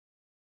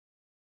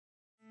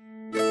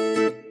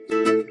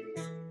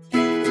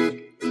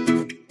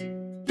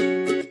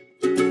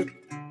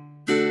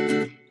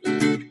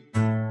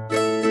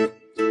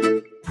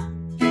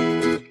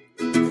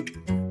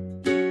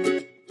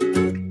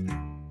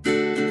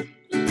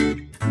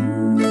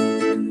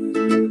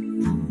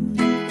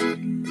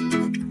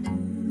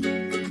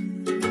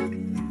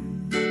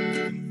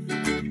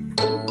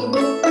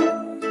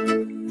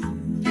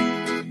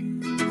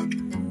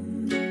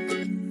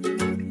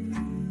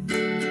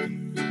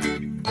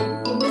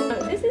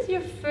This is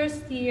your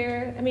first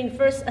year,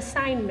 first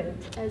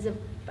assignment as a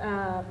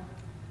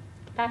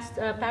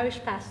parish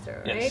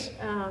pastor, right? Yes.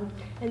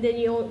 And then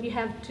you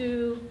have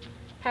two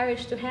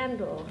parishes to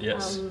handle.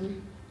 Yes.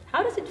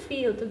 How does it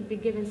feel to be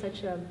given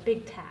such a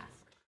big task?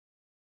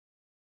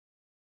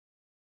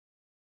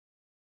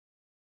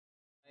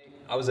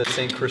 I was at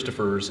St.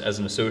 Christopher's as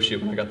an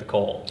associate when I got the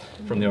call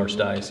from the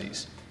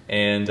Archdiocese.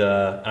 And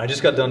I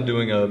just got done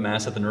doing a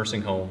Mass at the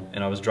nursing home,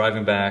 and I was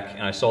driving back,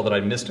 and I saw that I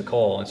missed a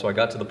call, and so I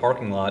got to the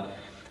parking lot.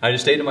 I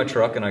just stayed in my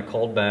truck, and I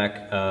called back.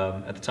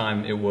 At the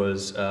time, it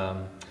was,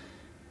 what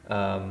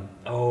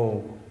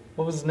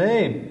was his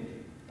name?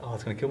 Oh,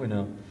 it's going to kill me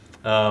now.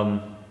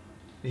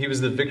 He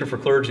was the vicar for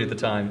clergy at the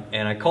time,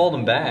 and I called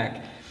him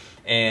back,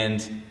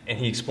 and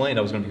he explained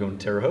I was going to be going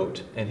to Terre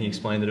Haute, and he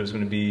explained that it was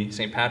going to be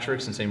St.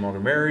 Patrick's and St.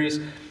 Margaret Mary's,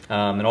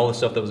 and all the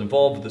stuff that was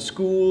involved with the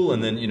school,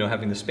 and then, you know,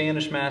 having the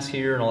Spanish Mass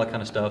here and all that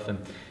kind of stuff,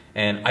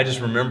 and I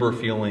just remember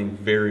feeling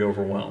very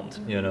overwhelmed,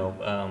 you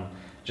know,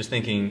 just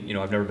thinking, you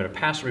know, I've never been a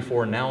pastor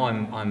before, and now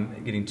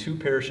I'm getting two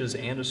parishes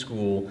and a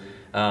school,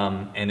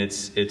 and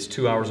it's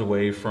 2 hours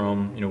away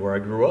from, you know, where I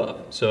grew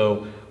up.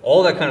 So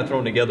all that kind of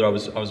thrown together, I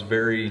was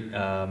very,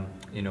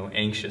 you know,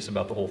 anxious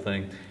about the whole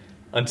thing.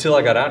 Until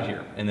I got out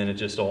here, and then it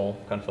just all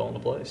kind of fell into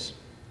place.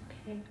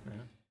 Okay. Yeah.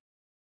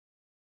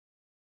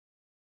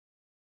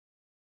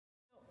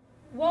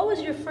 What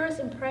was your first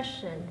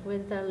impression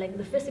with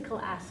the physical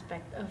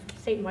aspect of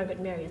St.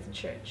 Margaret Mary as a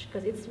church?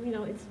 Because it's, you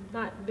know, it's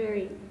not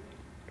very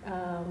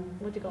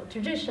what do you call it,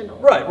 traditional.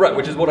 Right,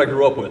 which is what I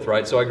grew up with,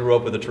 right? So I grew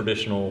up with a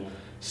traditional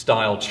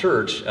style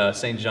church,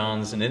 St.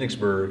 John's in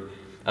Ennigsburg.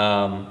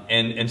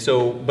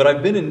 But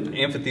I've been in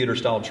amphitheater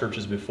style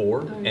churches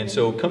before, and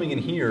so coming in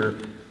here,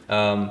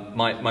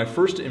 my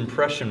first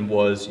impression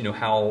was, you know,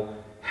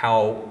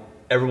 how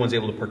everyone's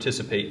able to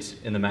participate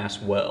in the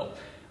Mass well,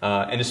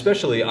 and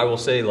especially I will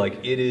say,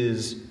 like,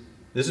 this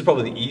is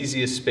probably the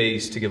easiest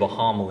space to give a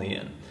homily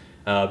in,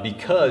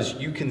 because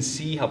you can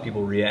see how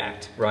people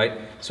react, right?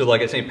 So like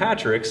at St.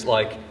 Patrick's,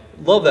 like,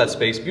 love that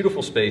space,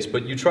 beautiful space,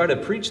 but you try to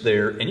preach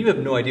there and you have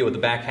no idea what the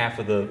back half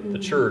of the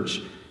church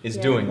is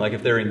doing. Like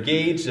if they're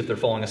engaged, if they're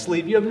falling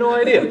asleep, you have no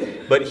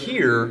idea. But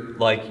here,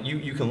 like,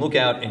 you can look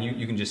out and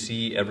you can just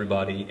see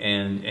everybody,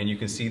 and you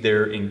can see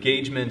their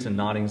engagement and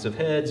noddings of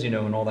heads, you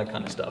know, and all that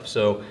kind of stuff.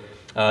 So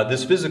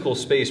this physical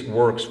space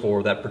works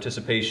for that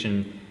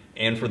participation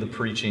and for the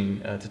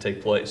preaching to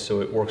take place.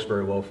 So it works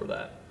very well for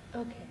that.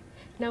 Okay.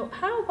 Now,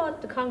 how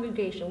about the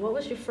congregation? What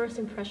was your first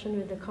impression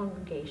with the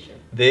congregation?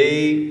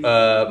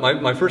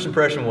 My first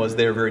impression was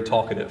they were very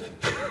talkative.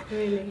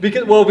 Really?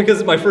 because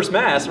it's my first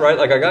Mass, right?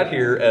 Like I got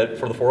here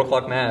for the 4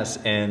 o'clock Mass,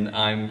 and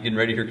I'm getting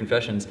ready to hear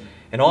confessions,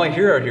 and all I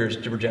hear out here is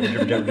jibber jabber,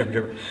 jibber jabber, jibber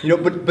jabber. You know,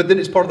 but then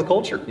it's part of the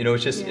culture. You know,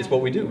 it's just it's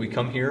what we do. We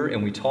come here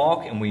and we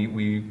talk and we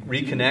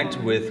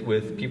reconnect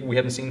with people we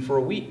haven't seen for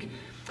a week.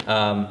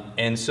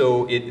 And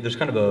so there's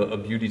kind of a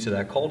beauty to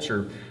that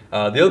culture. The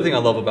other thing I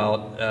love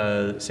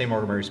about St.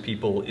 Margaret Mary's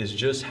people is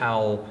just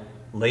how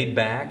laid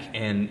back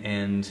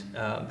and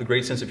the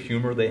great sense of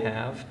humor they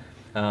have.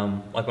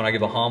 Like when I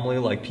give a homily,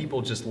 like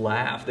people just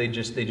laugh. They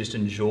just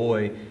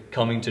enjoy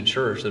coming to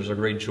church. There's a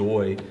great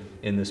joy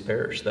in this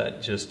parish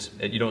that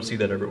you don't see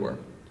that everywhere.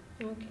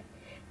 Okay.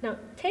 Now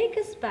take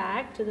us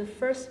back to the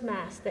first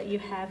Mass that you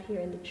have here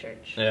in the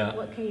church. Yeah.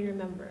 What can you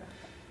remember?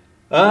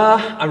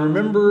 I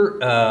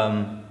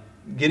remember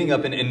getting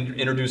up and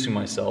introducing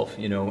myself,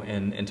 you know,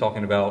 and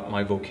talking about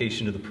my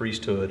vocation to the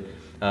priesthood.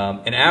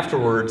 And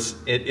afterwards,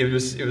 it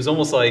was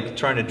almost like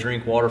trying to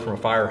drink water from a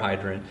fire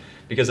hydrant,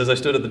 because as I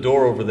stood at the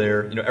door over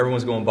there, you know,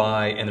 everyone's going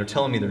by and they're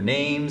telling me their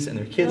names and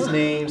their kids'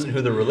 names and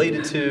who they're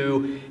related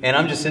to, and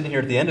I'm just sitting here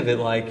at the end of it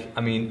like,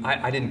 I mean,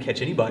 I didn't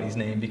catch anybody's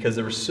name because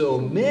there were so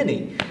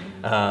many.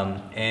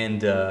 But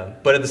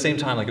at the same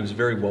time, like, it was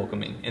very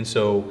welcoming, and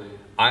so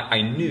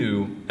I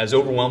knew, as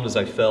overwhelmed as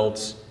I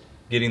felt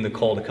getting the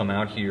call to come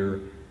out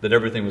here, that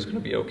everything was going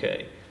to be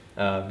okay.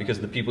 Because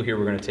the people here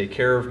were going to take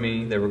care of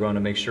me. They were going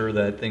to make sure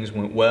that things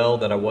went well,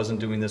 that I wasn't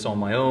doing this on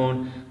my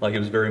own. Like, it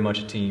was very much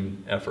a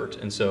team effort.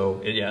 And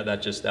so,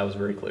 that was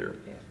very clear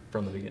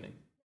from the beginning.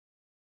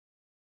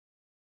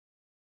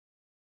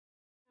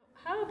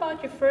 How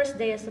about your first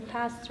day as a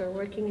pastor,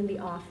 working in the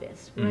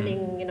office,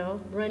 managing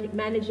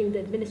the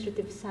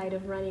administrative side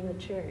of running a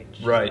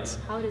church? Right.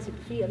 How does it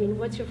feel? I mean,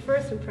 what's your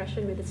first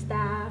impression with the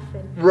staff?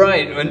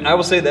 Right, and I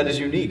will say that is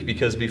unique,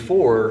 because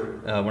before,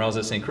 when I was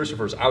at St.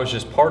 Christopher's, I was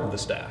just part of the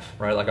staff,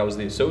 right? Like, I was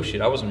the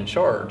associate, I wasn't in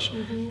charge.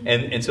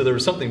 And so there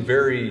was something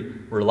very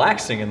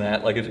relaxing in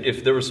that. Like,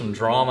 if there was some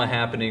drama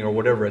happening or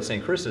whatever at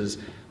St. Chris's,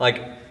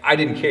 like, I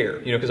didn't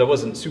care, you know, because I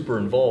wasn't super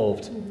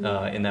involved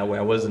in that way.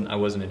 I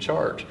wasn't in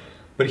charge.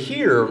 But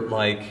here,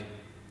 like,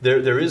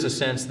 there is a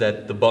sense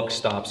that the buck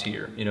stops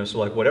here, you know. So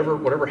like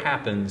whatever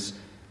happens,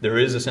 there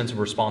is a sense of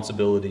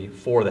responsibility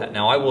for that.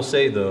 Now I will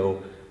say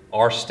though,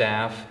 our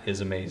staff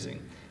is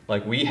amazing.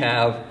 Like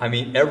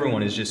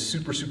everyone is just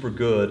super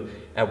good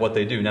at what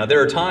they do. Now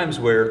there are times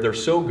where they're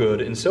so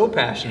good and so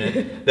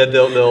passionate that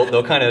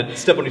they'll kind of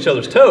step on each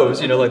other's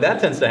toes, you know, like that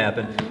tends to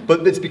happen.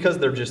 But it's because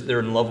they're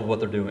in love with what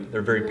they're doing.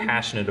 They're very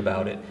passionate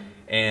about it.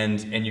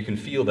 and you can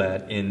feel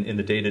that in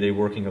the day-to-day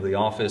working of the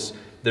office.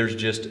 There's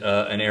just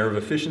an air of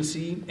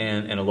efficiency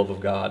and a love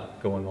of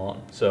God going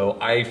on. So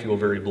I feel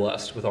very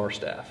blessed with our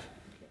staff.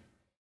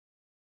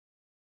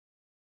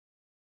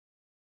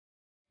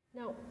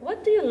 Now,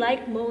 what do you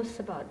like most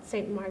about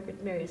St.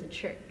 Margaret Mary as a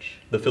church?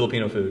 The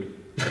Filipino food.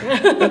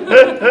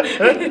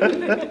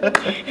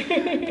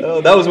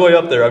 Oh, that was way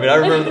up there. I mean, I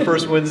remember the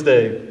first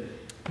Wednesday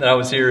that I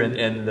was here,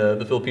 and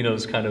the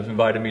Filipinos kind of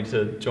invited me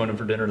to join them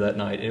for dinner that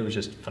night. It was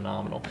just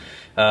phenomenal.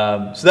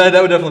 So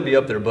that would definitely be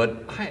up there.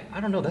 But I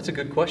don't know. That's a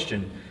good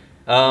question.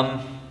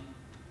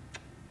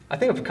 I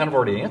think I've kind of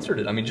already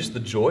answered it. I mean, just the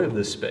joy of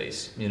this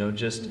space, you know,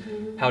 just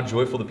how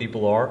joyful the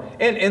people are,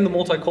 and the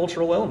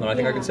multicultural element. I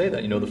think I could say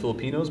that, you know, the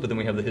Filipinos, but then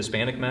we have the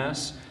Hispanic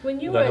Mass when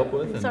you that I help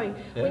with.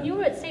 When you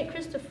were at St.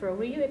 Christopher,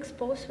 were you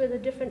exposed with the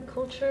different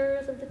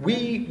cultures of the time?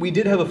 We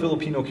did have a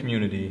Filipino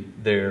community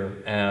there,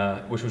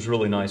 which was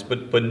really nice,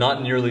 but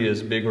not nearly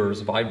as big or as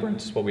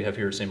vibrant as what we have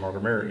here at St.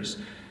 Margaret Mary's.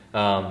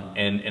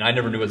 And I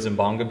never knew what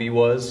Zambangabi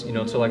was, you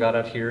know, until I got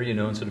out here, you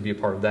know, and so to be a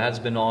part of that has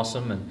been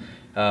awesome.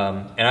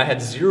 And I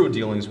had zero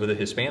dealings with the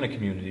Hispanic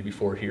community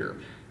before here.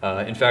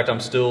 In fact, I'm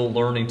still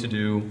learning to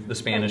do the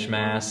Spanish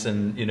Mass,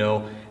 and, you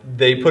know,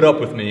 they put up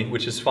with me,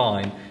 which is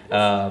fine.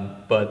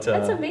 But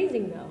that's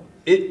amazing, though.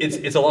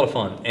 It's a lot of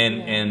fun,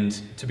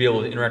 and to be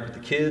able to interact with the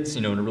kids,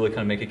 you know, and to really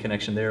kind of make a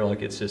connection there,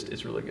 like it's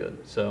really good.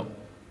 So.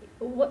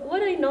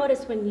 What I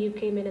noticed when you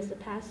came in as a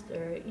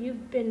pastor,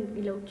 you've been,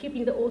 you know,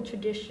 keeping the old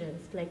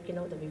traditions, like, you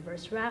know, the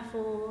reverse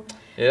raffle,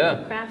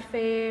 the craft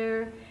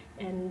fair,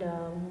 and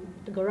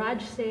the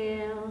garage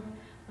sale.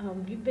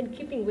 You've been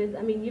keeping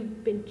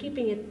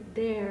it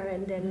there,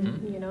 and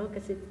then, you know,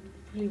 because it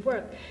really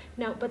worked.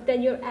 Now, but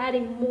then you're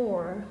adding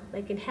more,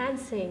 like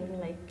enhancing,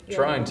 like...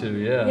 Trying to,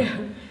 yeah.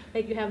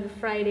 Like you have the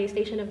Friday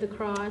Station of the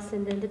Cross,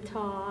 and then the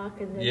talk,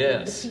 and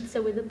then the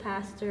pizza with the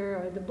pastor,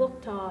 or the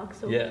book talk.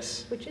 So,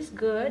 which is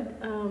good.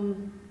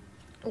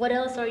 What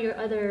else are your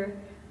other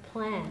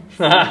plans?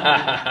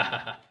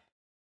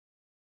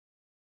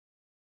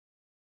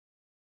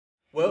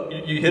 Well,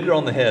 you hit it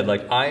on the head.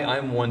 Like,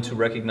 I'm one to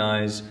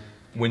recognize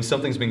when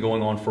something's been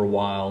going on for a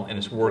while and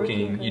it's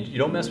working, you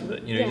don't mess with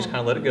it. You know, you just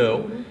kind of let it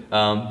go.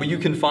 But you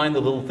can find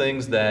the little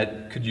things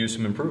that could use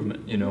some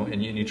improvement, you know,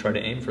 and you try to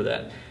aim for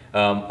that.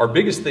 Our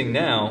biggest thing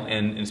now,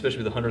 and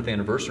especially with the 100th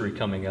anniversary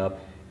coming up,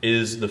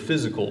 is the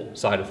physical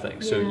side of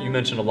things. So you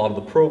mentioned a lot of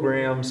the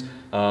programs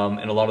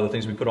and a lot of the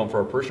things we put on for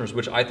our parishioners,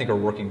 which I think are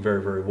working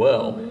very, very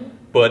well.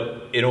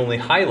 But it only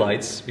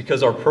highlights,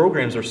 because our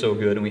programs are so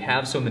good and we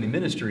have so many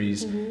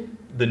ministries,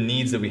 the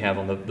needs that we have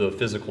on the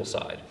physical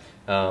side.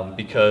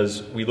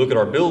 Because we look at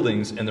our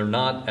buildings and they're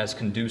not as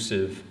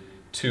conducive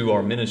to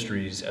our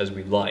ministries as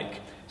we'd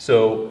like.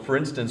 So, for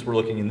instance, we're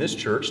looking in this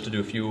church to do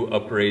a few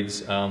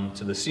upgrades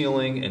to the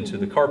ceiling and to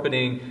the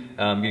carpeting,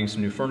 getting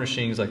some new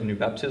furnishings like a new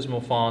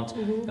baptismal font.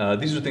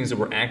 These are things that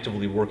we're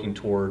actively working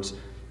towards.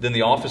 Then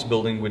the office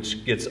building,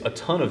 which gets a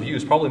ton of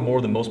use, probably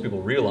more than most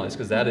people realize,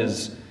 because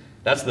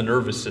that's the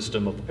nervous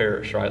system of the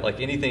parish, right? Like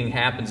anything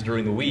happens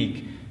during the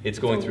week, it's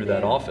going through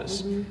that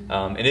office.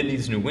 And it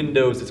needs new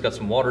windows, it's got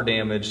some water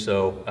damage,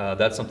 so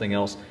that's something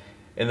else.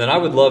 And then I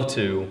would love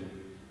to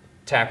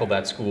tackle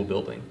that school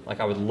building.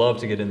 Like, I would love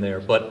to get in there,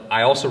 but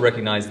I also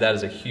recognize that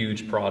is a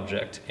huge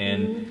project,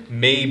 and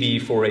maybe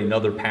for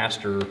another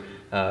pastor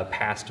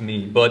past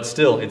me, but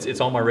still,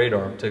 it's on my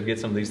radar to get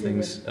some of these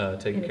things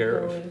taken care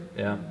of.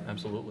 Yeah,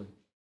 absolutely.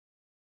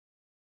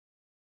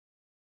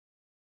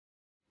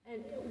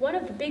 And one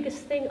of the biggest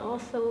thing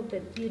also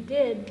that you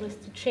did was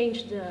to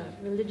change the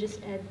religious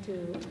ed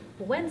to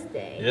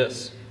Wednesday.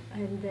 Yes.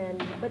 And then,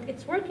 but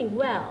it's working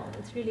well.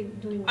 It's really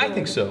doing well. I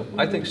think so.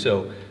 I think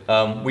so.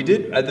 We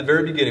did, at the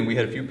very beginning, we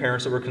had a few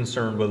parents that were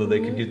concerned whether they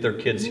could get their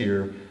kids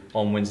here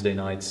on Wednesday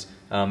nights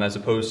as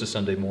opposed to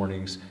Sunday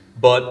mornings.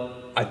 But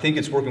I think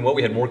it's working well.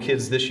 We had more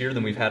kids this year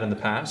than we've had in the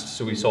past,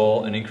 so we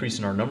saw an increase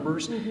in our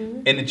numbers.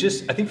 And it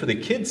just, I think for the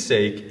kids'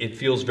 sake, it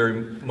feels very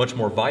much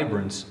more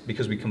vibrant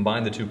because we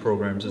combine the two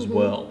programs as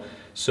well.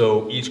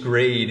 So each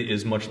grade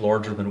is much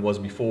larger than it was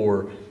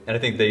before, and I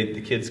think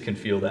the kids can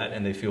feel that,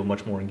 and they feel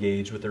much more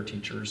engaged with their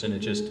teachers, and it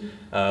just,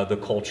 the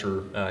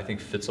culture, I think,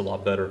 fits a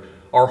lot better.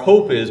 Our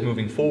hope is,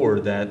 moving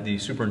forward, that the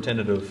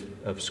superintendent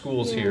of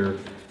schools here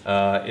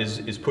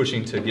is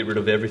pushing to get rid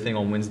of everything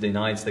on Wednesday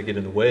nights that get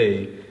in the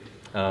way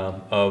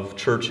of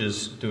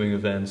churches doing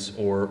events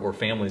or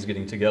families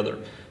getting together.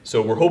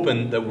 So we're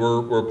hoping that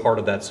we're part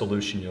of that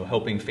solution, you know,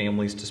 helping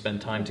families to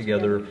spend time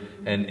together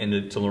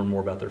and to learn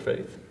more about their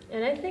faith.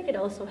 And I think it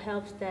also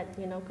helps that,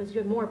 you know, because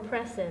you're more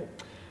present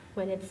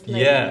when it's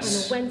like on a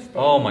Wednesday.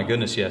 Oh my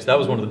goodness, yes. That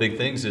was one of the big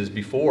things. Is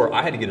before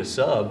I had to get a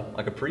sub,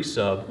 like a priest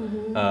sub,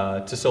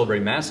 to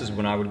celebrate masses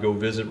when I would go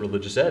visit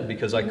religious ed,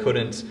 because I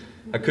couldn't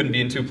be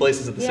in two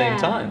places at the same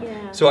time.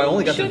 So I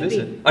only got to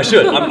visit. I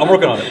should. I'm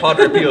working on it,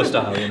 Padre Pio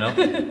style, you know.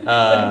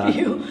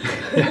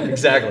 Yeah,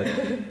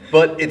 exactly.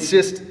 But it's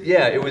just,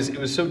 it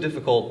was so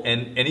difficult,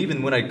 and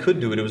even when I could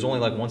do it, it was only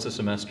like once a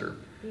semester.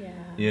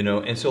 You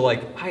know, and so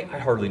like I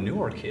hardly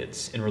knew our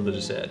kids in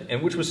religious ed,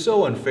 and which was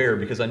so unfair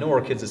because I know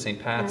our kids at St.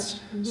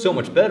 Pat's so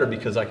much better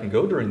because I can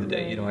go during the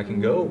day. You know, I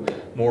can go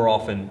more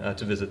often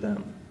to visit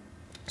them.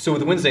 So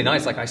with the Wednesday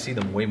nights, like I see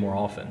them way more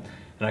often,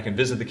 and I can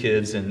visit the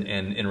kids and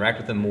interact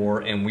with them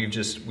more. And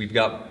we've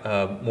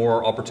got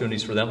more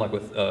opportunities for them, like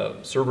with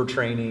server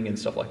training and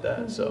stuff like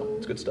that. So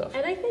it's good stuff.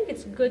 And I think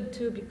it's good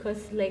too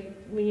because like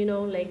you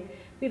know like.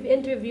 We've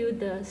interviewed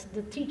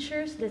the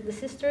teachers, the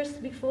sisters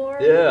before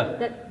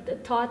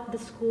that taught the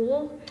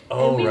school,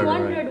 and we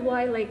wondered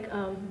why, like,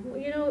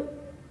 you know,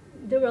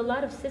 there were a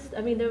lot of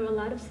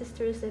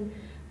sisters, and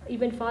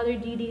even Father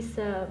Didi's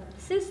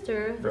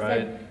sister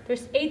said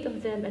there's 8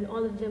 of them, and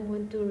all of them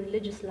went to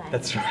religious life.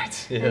 That's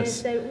right. Yes. And I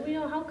said, you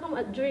know, how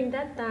come during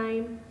that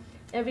time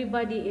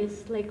everybody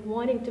is like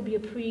wanting to be a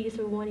priest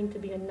or wanting to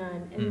be a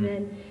nun, and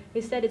then they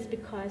said it's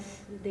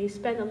because they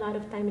spend a lot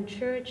of time in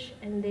church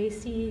and they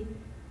see.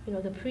 You know,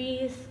 the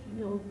priests,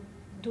 you know,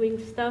 doing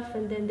stuff,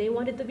 and then they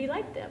wanted to be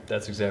like them.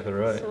 That's exactly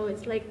right. So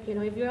it's like, you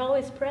know, if you're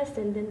always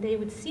present, then they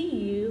would see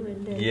you,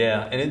 and then...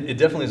 Yeah, and it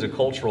definitely is a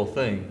cultural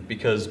thing,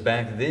 because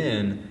back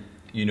then,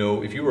 you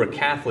know, if you were a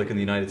Catholic in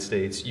the United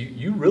States,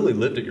 you really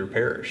lived at your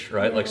parish,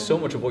 right? Like so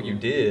much of what you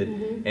did,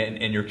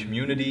 and your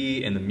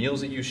community, and the meals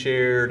that you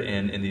shared,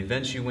 and the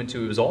events you went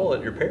to, it was all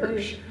at your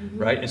parish,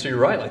 right? And so you're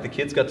right, like the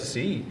kids got to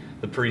see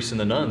the priests and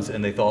the nuns,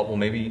 and they thought, well,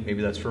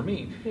 maybe that's for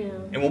me. Yeah.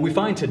 And what we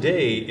find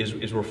today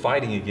is we're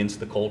fighting against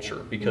the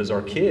culture, because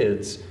our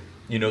kids,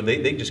 you know,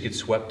 they just get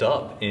swept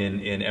up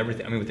in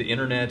everything. I mean, with the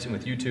internet and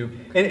with YouTube,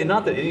 and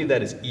not that any of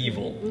that is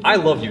evil. I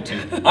love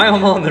YouTube. I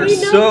am on there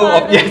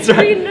that's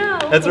right.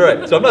 That's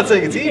right. So I'm not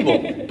saying it's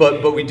evil,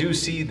 but we do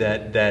see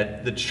that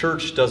the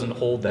church doesn't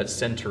hold that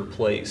center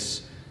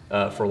place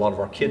for a lot of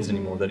our kids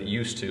anymore that it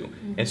used to.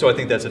 And so I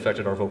think that's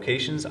affected our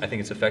vocations. I think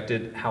it's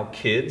affected how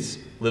kids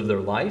live their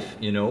life,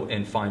 you know,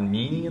 and find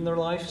meaning in their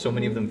life. So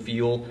many of them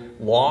feel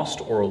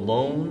lost or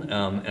alone,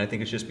 and I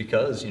think it's just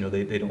because, you know,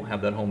 they don't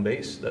have that home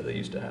base that they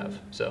used to have.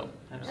 So.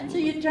 And so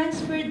you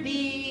transferred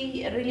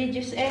the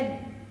religious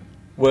ed.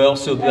 Well,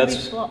 so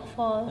that's fall,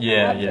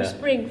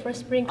 for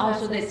spring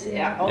classes. So that's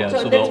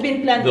so that's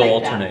been planned. They'll like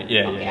alternate.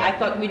 That. Okay, I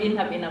thought we didn't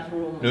have enough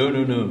room.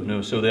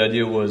 No. So the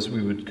idea was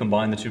we would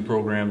combine the 2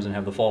 programs and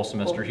have the fall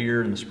semester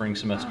here and the spring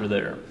semester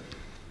there.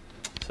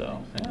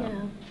 So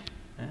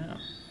yeah.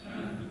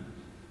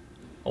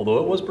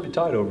 Although it was pretty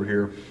tight over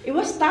here. It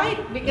was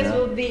tight because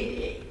of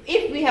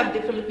if we have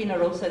the Filipino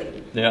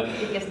Rosary. Yeah.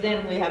 Because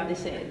then we have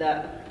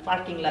the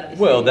parking lot.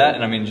 Well, that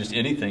and I mean just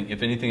anything.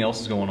 If anything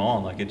else is going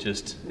on, like it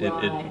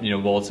you know,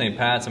 well at St.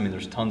 Pat's, I mean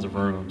there's tons of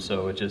room,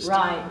 so it just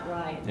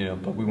right. You know,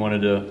 but we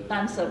wanted to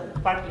tons of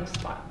parking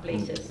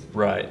places.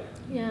 Right.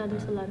 Yeah,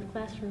 there's a lot of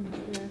classrooms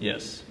there.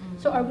 Yes.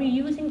 So are we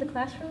using the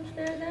classrooms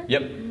there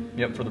then?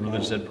 Yep, for the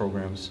religious ed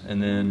programs, and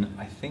then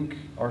I think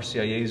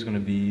RCIA is going to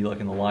be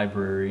like in the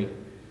library.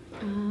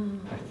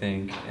 I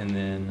think, and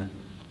then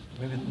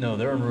maybe no,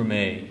 they're in room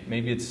A.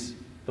 Maybe it's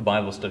the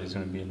Bible study is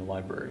going to be in the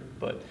library,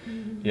 but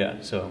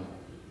yeah, so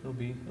it'll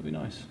be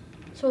nice.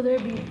 So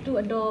there'll be 2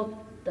 adult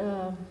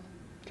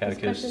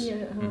catechists. Yep.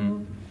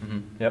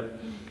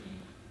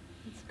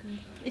 That's good.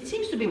 It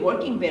seems to be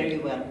working very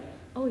well.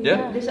 Oh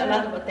yeah. There's a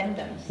lot of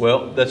attendance.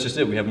 Well, that's just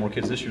it. We have more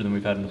kids this year than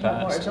we've had in the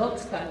past. More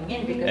adults coming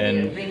in because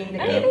they're bringing the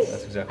kids.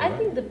 That's exactly right. I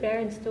think the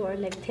parents too are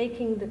like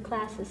taking the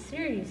classes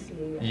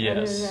seriously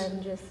rather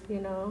than just, you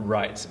know.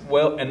 Right.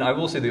 Well, and I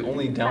will say the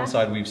only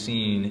downside we've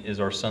seen is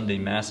our Sunday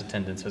mass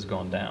attendance has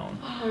gone down.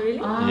 Oh really?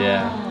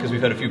 Yeah, because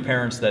we've had a few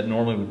parents that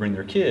normally would bring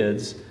their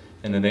kids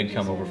and then they'd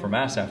come over for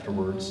mass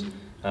afterwards.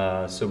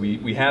 So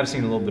we have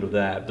seen a little bit of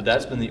that, but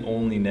that's been the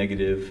only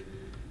negative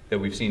that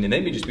we've seen, and they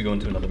may just be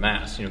going to another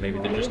mass. You know, maybe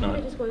they're just not.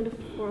 They're just going to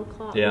 4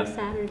 o'clock on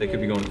Saturday. They could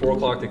be going to 4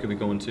 o'clock. They could be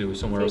going to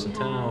somewhere else in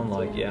town.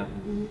 Like yeah.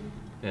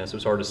 So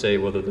it's hard to say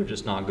whether they're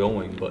just not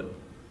going, but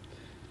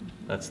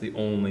that's the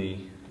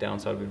only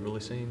downside we've really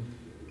seen.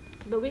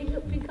 But we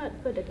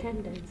got good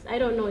attendance. I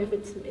don't know if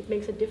it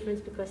makes a difference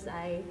because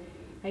I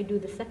do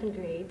the 2nd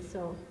grade,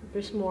 so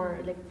there's more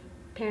like.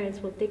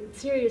 Parents will take it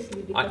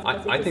seriously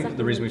because I think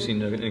the reason we've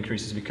seen an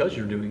increase is because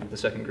you're doing the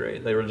 2nd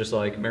grade. They were just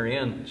like,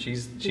 Marianne,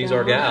 she's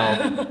our gal.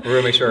 We're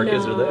gonna make sure our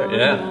kids are there.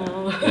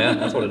 Yeah,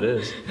 that's what it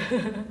is.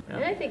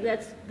 And I think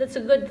that's a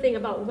good thing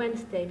about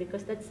Wednesday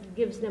because that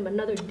gives them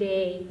another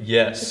day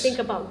to think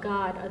about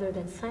God other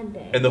than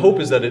Sunday. And the hope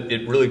is that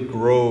it really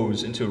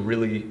grows into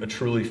a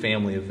truly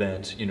family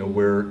event. You know,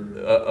 where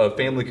a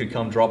family could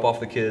come drop off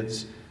the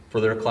kids for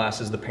their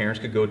classes. The parents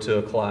could go to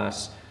a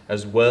class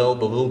as well.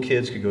 The little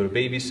kids could go to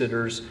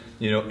babysitters,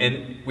 you know,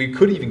 and we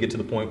could even get to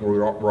the point where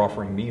we're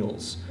offering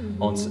meals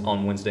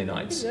on Wednesday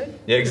nights.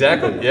 Yeah,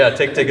 exactly. Yeah,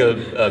 take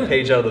a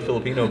page out of the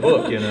Filipino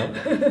book, you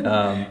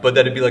know, but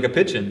that'd be like a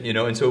pitchin', you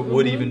know, and so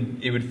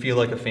it would feel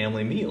like a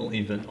family meal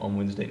even on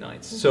Wednesday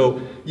nights.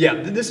 So yeah,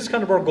 this is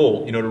kind of our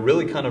goal, you know, to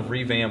really kind of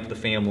revamp the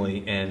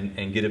family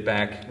and get it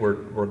back where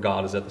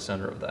God is at the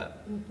center of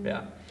that.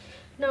 Yeah.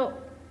 Now,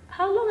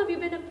 how long have you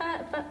been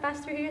a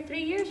pastor here?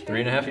 3 years,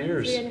 right? 3.5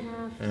 years.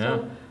 3.5. Yeah.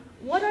 So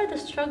what are the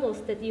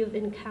struggles that you've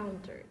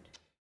encountered?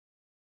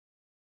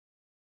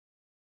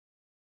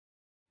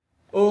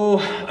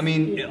 I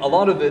mean, a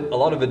lot of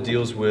it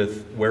deals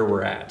with where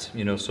we're at.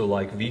 You know, so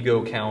like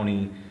Vigo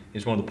County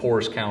is one of the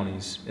poorest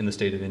counties in the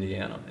state of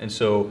Indiana, and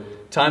so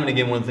time and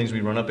again, one of the things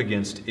we run up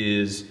against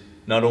is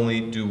not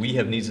only do we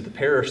have needs at the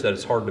parish that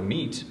it's hard to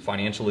meet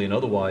financially and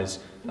otherwise,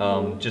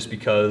 just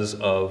because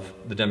of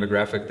the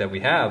demographic that we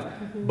have,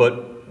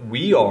 but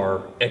we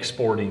are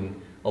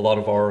exporting a lot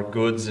of our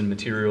goods and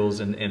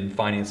materials and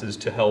finances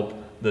to help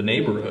the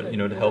neighborhood, you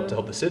know, to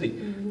help the city.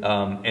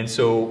 And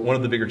so one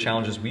of the bigger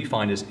challenges we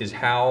find is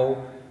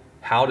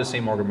how does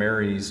St. Margaret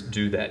Mary's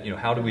do that? You know,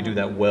 how do we do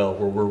that well,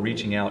 where we're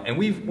reaching out? And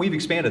we've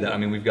expanded that. I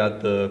mean, we've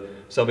got the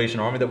Salvation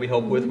Army that we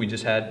help with. We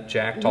just had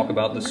Jack talk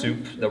about the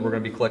soup that we're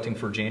going to be collecting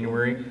for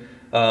January.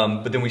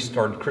 But then we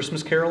started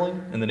Christmas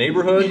caroling in the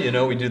neighborhood. You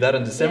know, we do that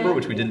in December,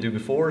 which we didn't do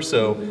before.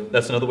 So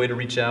that's another way to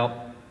reach out.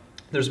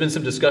 There's been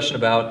some discussion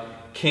about,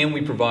 can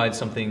we provide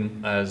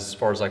something as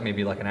far as like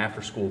maybe like an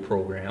after-school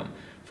program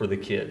for the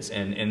kids?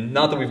 And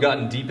not that we've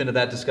gotten deep into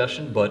that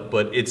discussion, but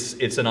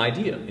it's an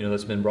idea, you know,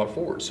 that's been brought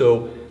forward.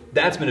 So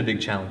that's been a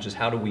big challenge, is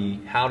how do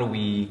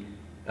we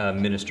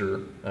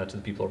minister to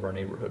the people of our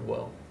neighborhood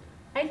well?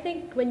 I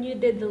think when you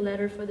did the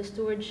letter for the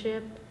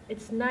stewardship,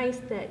 it's nice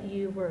that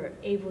you were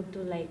able to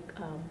like,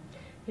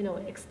 you know,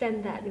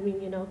 extend that. I mean,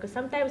 you know, because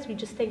sometimes we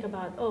just think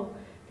about, oh,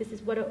 this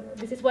is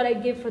what I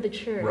give for the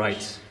church.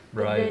 Right.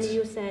 But then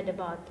you said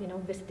about, you know,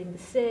 visiting the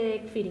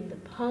sick, feeding the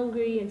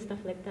hungry, and stuff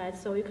like that.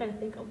 So you kind of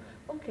think, oh,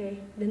 okay,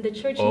 then the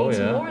church needs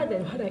more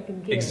than what I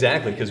can give.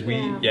 Exactly, because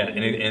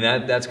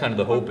and that's kind of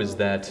the hope, is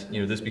that,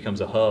 you know, this becomes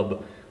a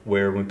hub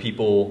where when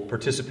people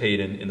participate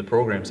in the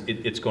programs,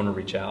 it's going to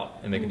reach out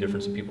and make a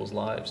difference in people's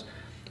lives.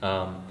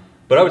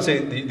 But I would say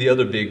the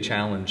other big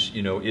challenge,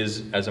 you know,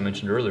 is, as I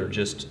mentioned earlier,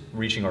 just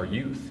reaching our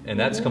youth. And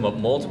that's come up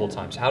multiple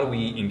times. How do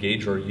we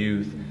engage our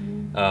youth,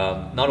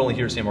 not only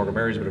here at St. Margaret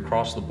Mary's, but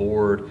across the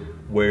board,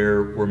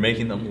 where we're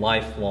making them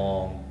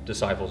lifelong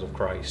disciples of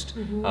Christ?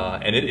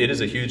 And it is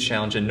a huge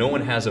challenge, and no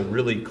one has a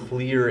really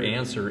clear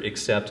answer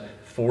except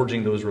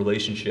forging those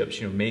relationships,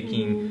 you know,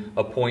 making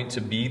a point to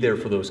be there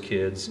for those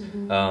kids,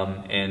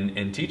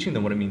 and teaching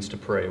them what it means to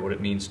pray, what it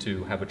means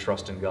to have a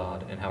trust in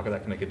God, and how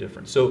that can make a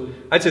difference. So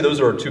I'd say those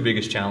are our two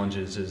biggest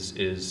challenges,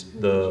 is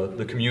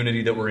the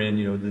community that we're in,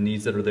 you know, the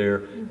needs that are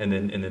there, and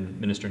then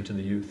ministering to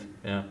the youth.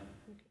 Yeah.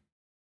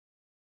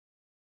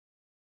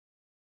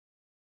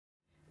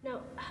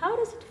 Now, how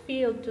does it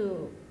feel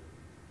to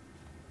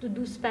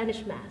do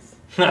Spanish Mass,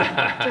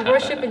 to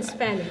worship in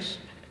Spanish?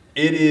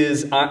 It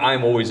is.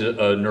 I'm always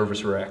a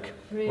nervous wreck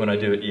when I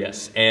do it.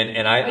 Yes,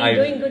 and Are you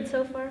doing good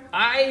so far?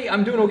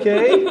 I'm doing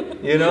okay.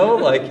 You know,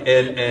 like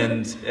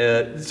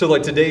so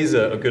like today's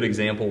a good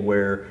example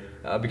where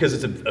because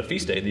it's a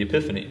feast day, the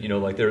Epiphany. You know,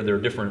 like there are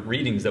different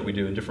readings that we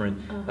do and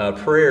different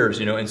prayers.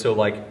 You know, and so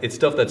like it's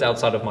stuff that's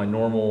outside of my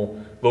normal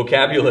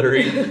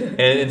vocabulary,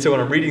 and so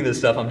when I'm reading this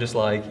stuff, I'm just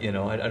like, you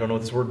know, I don't know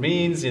what this word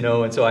means. You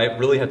know, and so I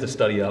really have to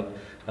study up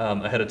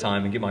ahead of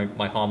time and get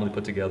my homily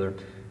put together.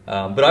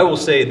 But I will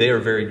say they are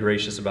very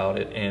gracious about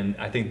it, and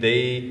I think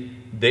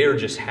they are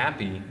just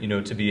happy, you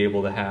know, to be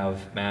able to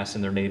have Mass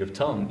in their native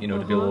tongue, you know,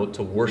 to be able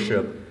to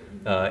worship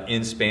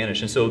in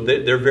Spanish. And so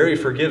they're very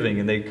forgiving,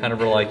 and they kind of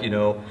are like, you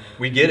know,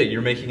 we get it,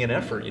 you're making an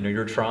effort, you know,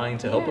 you're trying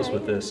to help us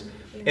with this.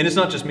 And it's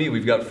not just me,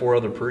 we've got 4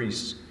 other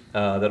priests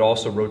that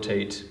also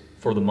rotate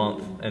for the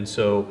month, and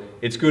so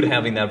it's good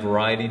having that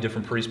variety,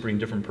 different priests bring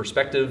different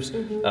perspectives.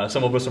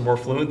 Some of us are more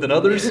fluent than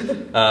others,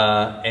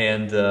 but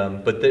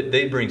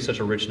they bring such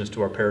a richness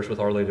to our parish with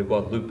Our Lady of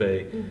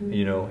Guadalupe,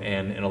 you know,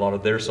 and a lot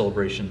of their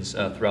celebrations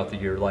throughout the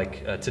year.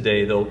 Like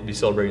today, they'll be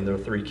celebrating their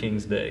Three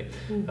Kings Day,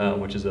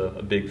 which is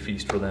a big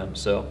feast for them.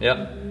 So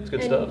yeah, it's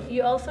good stuff.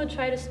 You also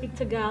try to speak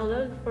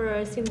Tagalog for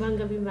Simbang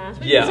Gabi Mass,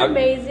 which is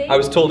amazing. I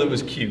was told it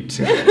was cute.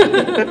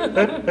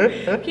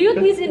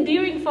 Cute means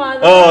endearing, Father.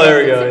 Oh, there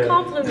we go. It's a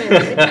compliment.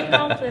 It's a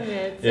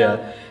compliment. So,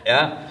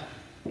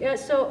 yeah.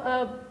 So,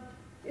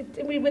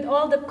 I mean, with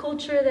all the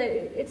culture, that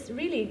it's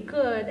really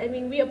good. I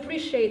mean, we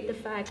appreciate the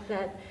fact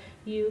that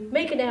you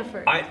make an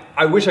effort.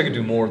 I wish I could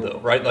do more, though,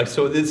 right? Like,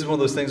 so this is one of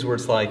those things where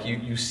it's like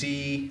you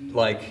see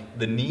like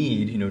the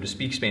need, you know, to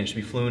speak Spanish, to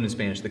be fluent in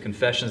Spanish, the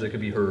confessions that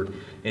could be heard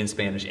in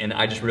Spanish, and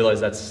I just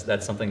realized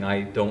that's something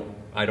I don't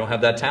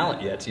have that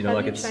talent yet. You know,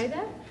 Have you tried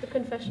that? The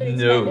confession in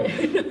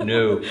Spanish?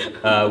 No.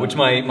 Which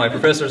my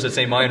professors at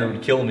St. Minor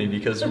would kill me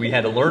because we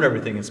had to learn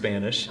everything in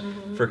Spanish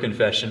for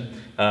confession.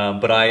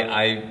 But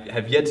I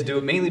have yet to do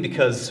it, mainly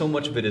because so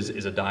much of it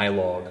is a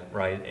dialogue,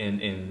 right,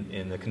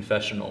 in the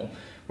confessional,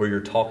 where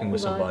you're talking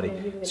with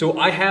somebody. So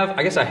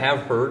I guess I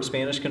have heard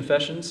Spanish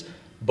confessions,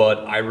 but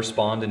I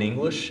respond in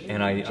English,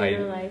 and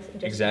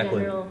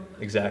exactly.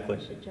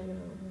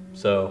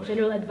 So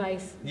general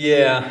advice.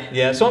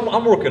 Yeah. So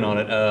I'm working on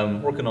it.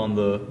 Working on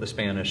the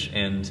Spanish,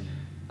 and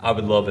I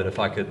would love it if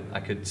I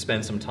could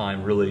spend some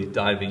time really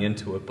diving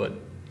into it. But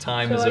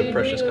time is a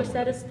precious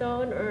commodity. So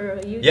are you doing Rosetta Stone or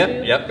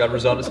YouTube? Yep. Got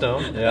Rosetta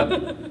Stone.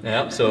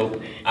 Yeah.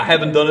 So I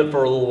haven't done it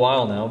for a little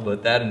while now,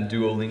 but that and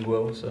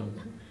Duolingo. So.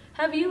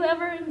 Have you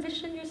ever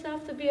envisioned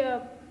yourself to be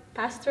a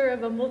pastor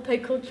of a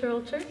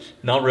multicultural church?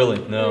 Not really,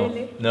 no.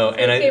 Really? No. So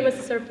it came as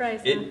a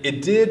surprise.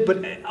 It did,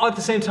 but at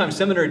the same time,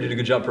 seminary did a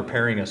good job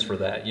preparing us for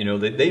that. You know,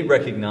 they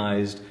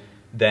recognized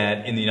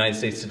that in the United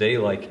States today,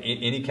 like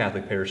any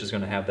Catholic parish is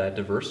going to have that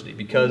diversity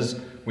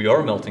because we are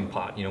a melting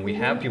pot. You know, we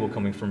have people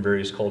coming from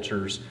various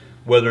cultures,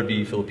 whether it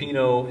be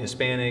Filipino,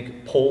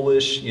 Hispanic,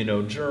 Polish, you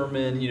know,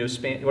 German, you know,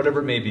 Spanish, whatever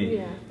it may be.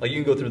 Yeah. Like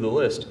you can go through the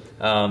list.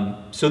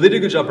 So they did a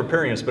good job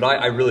preparing us, but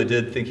I really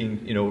did thinking,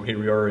 you know, here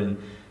we are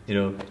in, you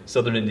know,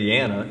 southern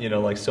Indiana, you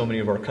know, like so many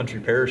of our country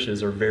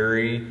parishes are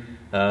very,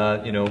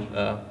 you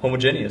know,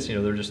 homogeneous. You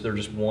know, they're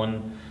just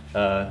one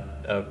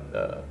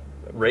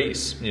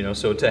race, you know,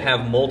 so to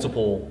have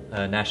multiple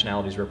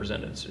nationalities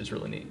represented is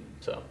really neat.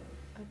 So,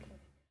 okay.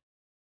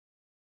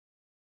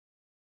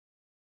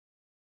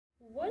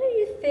 What do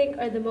you think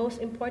are the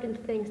most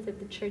important things that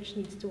the church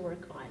needs to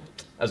work on?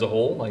 As a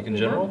whole, like in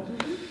general?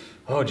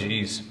 Oh,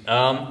 geez.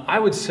 I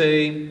would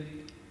say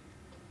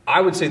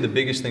the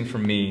biggest thing for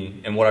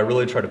me, and what I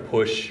really try to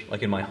push,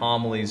 like in my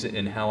homilies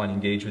and how I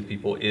engage with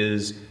people,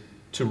 is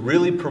to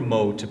really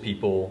promote to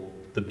people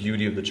the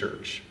beauty of the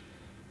church.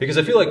 Because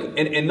I feel like,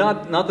 and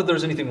not that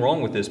there's anything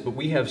wrong with this, but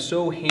we have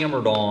so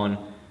hammered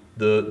on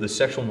the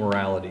sexual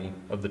morality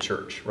of the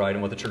church, right?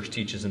 And what the church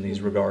teaches in these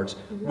regards,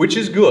 which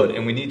is good,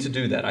 and we need to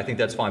do that. I think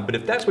that's fine. But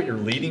if that's what you're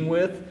leading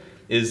with,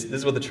 this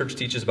is what the church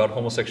teaches about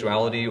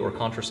homosexuality or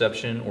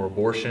contraception or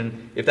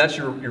abortion, if that's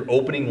your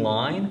opening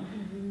line,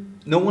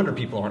 no wonder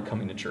people aren't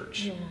coming to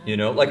church. Yeah. You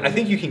know, like I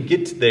think you can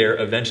get there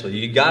eventually.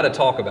 You got to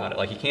talk about it.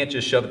 Like you can't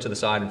just shove it to the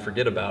side and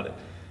forget about it.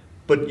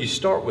 But you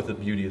start with the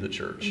beauty of the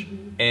church.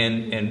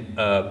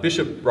 And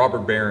Bishop Robert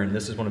Barron,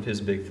 this is one of his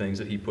big things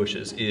that he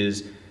pushes,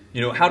 is, you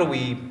know, how do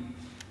we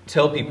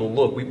tell people,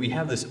 look, we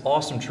have this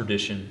awesome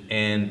tradition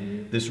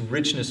and this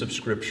richness of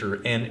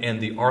Scripture and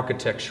the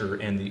architecture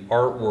and the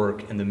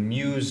artwork and the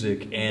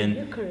music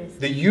and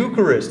the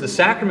Eucharist, the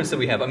sacraments that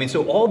we have. I mean,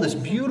 so all this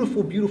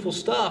beautiful, beautiful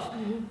stuff,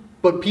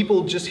 but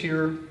people just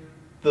hear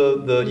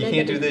you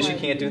can't do this, you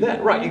can't do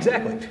that. Right,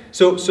 exactly.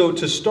 So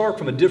to start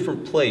from a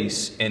different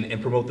place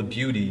and promote the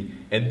beauty,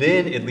 and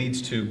then it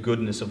leads to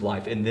goodness of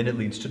life, and then it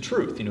leads to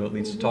truth. You know, it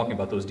leads to talking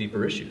about those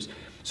deeper issues.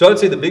 So I would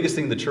say the biggest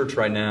thing in the church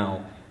right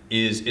now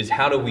is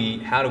how do we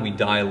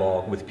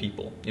dialogue with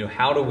people? You know,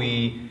 how do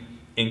we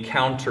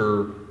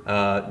encounter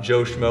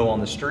Joe Schmo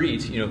on the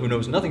street, you know, who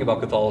knows nothing about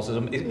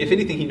Catholicism? If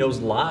anything, he knows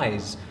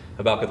lies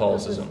about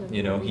Catholicism.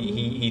 You know,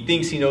 he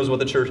thinks he knows what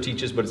the church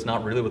teaches, but it's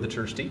not really what the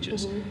church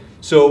teaches.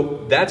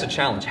 So that's a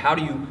challenge. How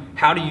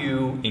do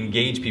you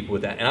engage people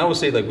with that? And I will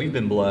say, like, we've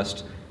been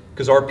blessed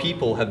because our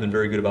people have been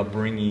very good about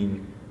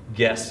bringing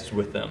guests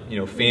with them, you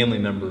know, family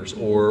members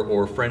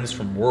or friends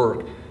from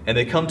work, and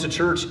they come to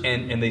church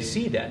and they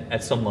see that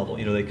at some level.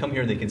 You know, they come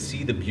here and they can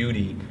see the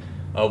beauty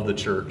of the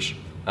church.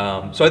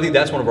 So I think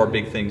that's one of our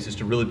big things, is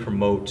to really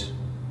promote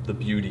the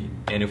beauty.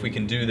 And if we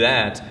can do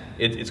that,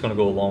 it's going to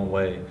go a long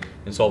way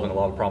in solving a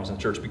lot of problems in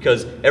the church.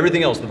 Because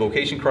everything else, the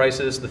vocation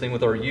crisis, the thing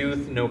with our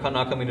youth, you know,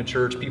 not coming to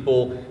church,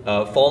 people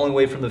falling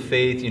away from the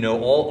faith, you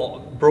know, all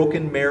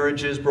broken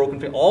marriages, broken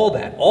family,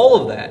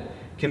 all of that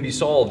can be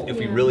solved if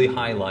we really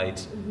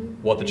highlight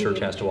what the church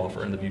has to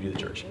offer and the beauty of the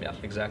church. Yeah,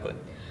 exactly.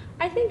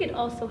 I think it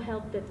also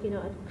helped that, you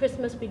know, at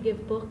Christmas we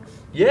give books.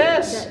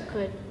 Yes. That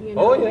could, you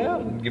know. Oh yeah,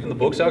 giving the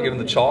books out, giving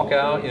the chalk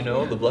out, you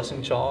know, the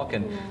blessing chalk,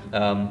 and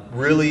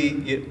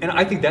really, and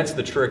I think that's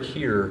the trick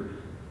here,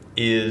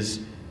 is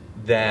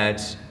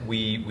that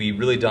we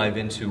really dive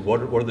into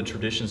what are the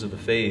traditions of the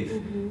faith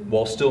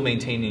while still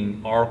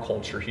maintaining our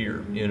culture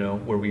here, you know,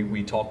 where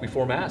we talk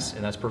before Mass,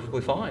 and that's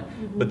perfectly fine.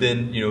 But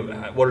then, you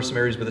know, what are some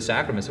areas with the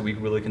sacraments that we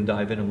really can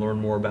dive in and learn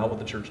more about what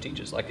the church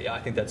teaches? Like, yeah,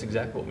 I think that's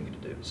exactly what we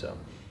need to do. So.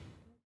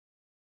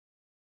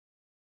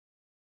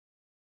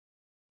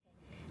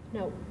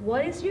 Now,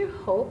 what is your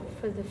hope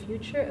for the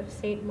future of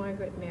St.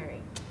 Margaret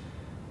Mary?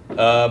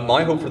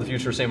 My hope for the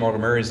future of St. Margaret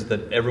Mary is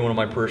that every one of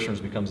my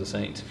parishioners becomes a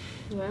saint.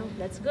 Well,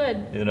 that's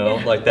good. You know,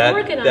 like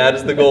that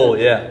is the goal.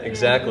 Yeah,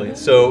 exactly. Yeah.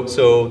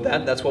 So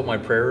that's what my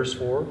prayer is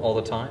for all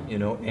the time, you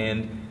know.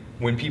 And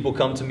when people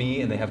come to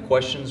me and they have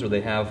questions or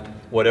they have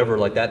whatever,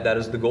 like that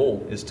is the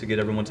goal, is to get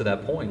everyone to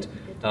that point.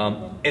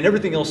 And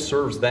everything else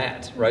serves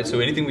that, right? So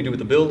anything we do with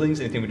the buildings,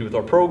 anything we do with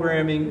our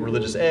programming,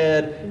 religious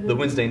ed, the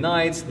Wednesday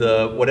nights,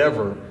 the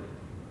whatever,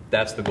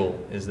 that's the goal,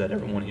 is that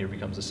everyone here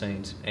becomes a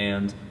saint.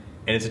 And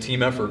it's a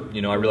team effort.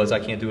 You know, I realize I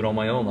can't do it on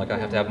my own. Like, I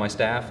have to have my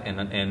staff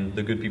and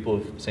the good people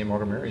of St.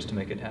 Margaret Mary's to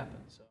make it happen.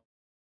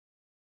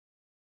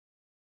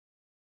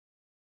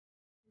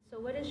 So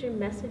what is your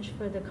message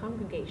for the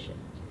congregation?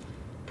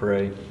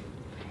 Pray.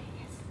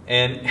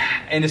 And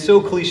it's so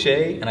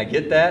cliche, and I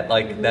get that.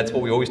 Like, that's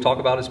what we always talk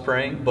about, is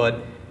praying.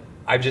 But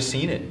I've just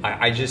seen it.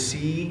 I just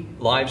see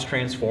lives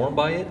transformed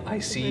by it. I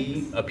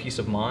see a peace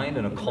of mind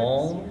and a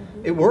calm.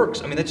 It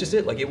works. I mean, that's just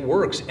it. Like, it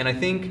works. And I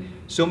think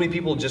so many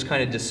people just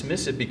kind of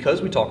dismiss it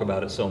because we talk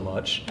about it so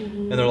much.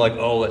 And they're like,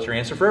 oh, that's your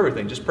answer for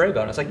everything. Just pray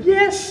about it. It's like,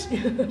 yes,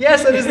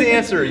 yes, that is the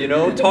answer. You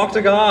know, talk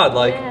to God.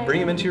 Like,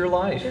 bring Him into your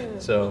life.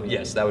 So,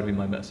 yes, that would be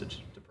my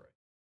message.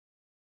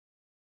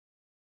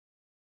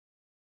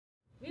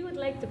 We would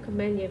like to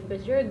commend you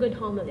because you're a good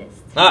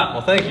homilist. Ah,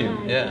 well, thank you.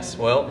 Yes,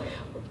 well.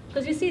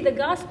 Because you see, the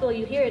gospel,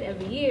 you hear it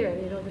every year.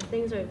 You know, the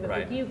things are.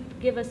 Right. But you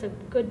give us a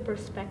good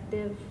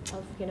perspective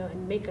of, you know,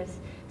 and make us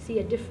see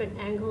a different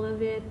angle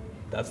of it.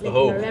 That's like the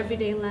hope. In our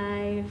everyday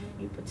life,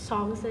 you put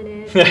songs in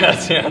it.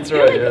 Yes, yeah, that's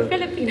right. You're like a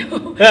Filipino.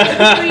 Who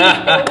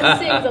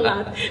sings a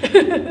lot.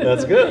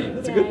 That's good.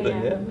 That's a good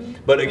thing. Yeah.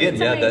 But again,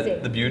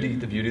 it's the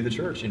beauty of the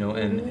church, you know,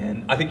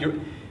 and I think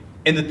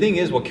and the thing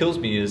is, what kills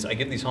me is I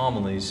give these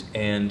homilies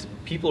and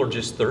people are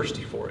just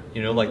thirsty for it.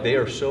 You know, like they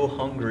are so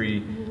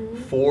hungry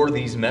for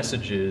these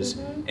messages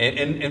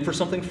and for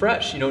something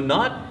fresh. You know,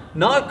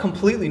 not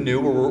completely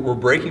new. We're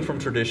breaking from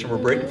tradition. We're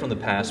breaking from the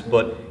past.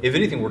 But if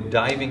anything, we're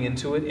diving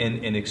into it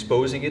and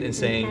exposing it and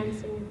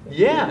saying,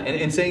 yeah,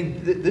 and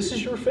saying this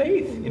is your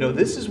faith. You know,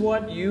 this is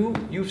what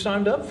you've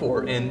signed up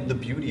for, and the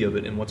beauty of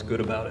it and what's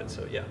good about it.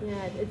 So yeah. Yeah,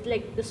 it's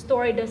like the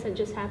story doesn't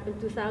just happen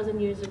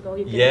 2,000 years ago.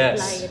 You can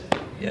apply it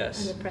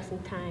in the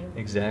present time.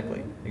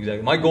 Exactly.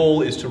 My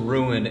goal is to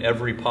ruin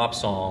every pop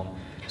song,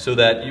 so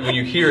that when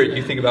you hear it,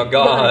 you think about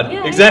God.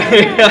 Yeah,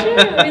 exactly.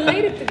 Sure.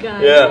 Related to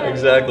God. Yeah,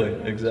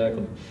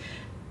 exactly.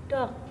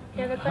 Doc,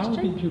 you have a question?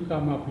 How did you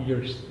come up with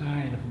your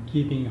style of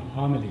giving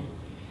homily?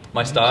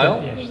 My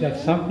style? Yes,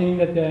 that's something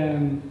that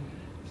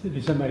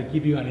did somebody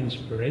give you an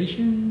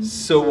inspiration?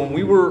 So when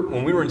we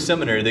were in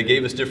seminary, they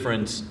gave us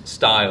different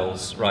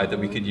styles, right, that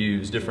we could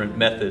use, different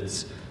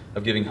methods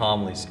of giving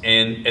homilies,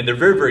 and they're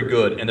very, very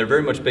good, and they're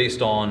very much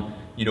based on,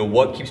 you know,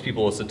 what keeps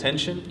people's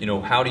attention. You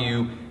know, how do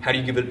you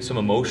give it some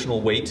emotional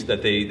weight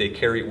that they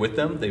carry it with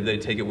them, they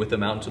take it with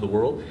them out into the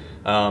world.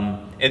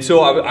 And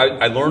so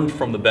I learned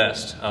from the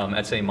best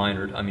at St.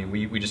 Meinrad. I mean,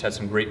 we just had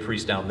some great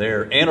priests down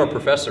there, and our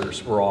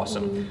professors were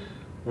awesome.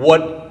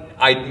 What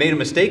I made a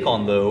mistake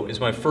on, though,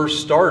 is when I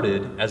first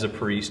started as a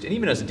priest, and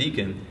even as a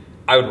deacon,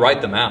 I would write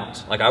them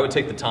out. Like, I would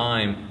take the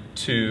time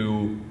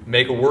to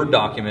make a Word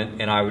document,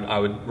 and I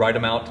would write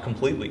them out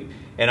completely.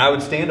 And I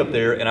would stand up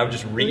there, and I would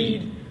just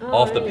read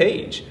off the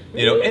page.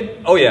 You know,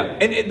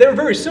 and they're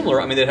very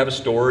similar. I mean, they'd have a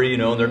story, you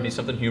know, and there'd be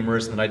something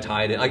humorous, and then I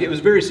tied it. Like, it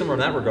was very similar in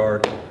that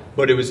regard,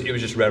 but it was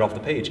just read off the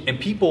page. And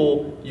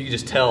people, you could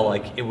just tell,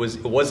 like, it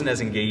wasn't as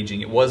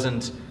engaging. It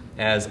wasn't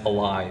as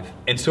alive.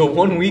 And so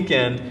one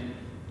weekend,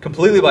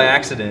 completely by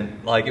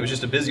accident, like it was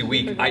just a busy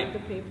week, I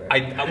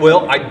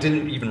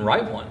didn't even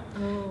write one.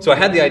 So I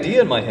had the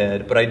idea in my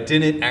head, but I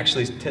didn't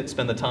actually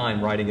spend the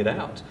time writing it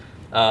out.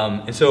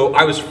 And so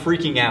I was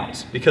freaking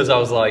out because I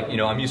was like, you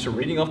know, I'm used to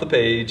reading off the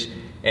page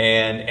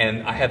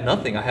and I have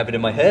nothing. I have it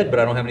in my head, but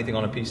I don't have anything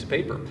on a piece of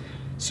paper.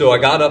 So I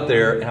got up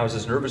there and I was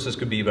as nervous as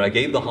could be, but I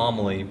gave the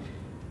homily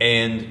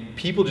and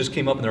people just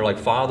came up and they're like,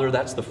 Father,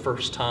 that's the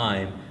first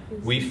time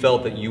we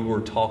felt that you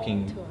were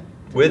talking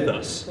with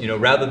us, you know,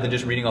 rather than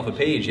just reading off a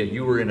page, yet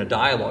you were in a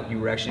dialogue, you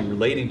were actually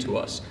relating to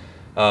us.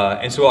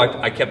 And so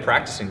I kept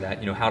practicing that,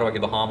 you know, how do I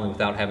give a homily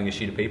without having a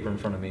sheet of paper in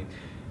front of me?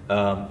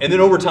 And then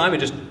over time it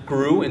just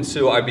grew, and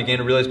so I began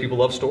to realize people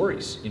love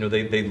stories. You know,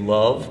 they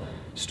love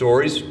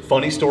stories,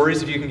 funny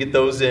stories if you can get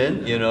those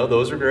in, you know,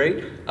 those are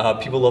great.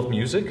 People love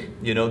music,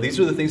 you know, these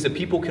are the things that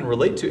people can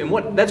relate to,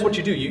 and that's what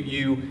you do,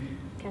 you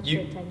catch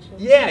their attention.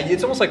 Yeah,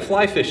 it's almost like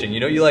fly fishing,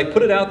 you know, you like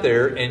put it out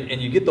there and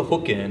you get the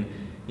hook in.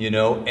 You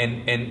know,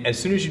 and as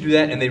soon as you do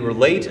that and they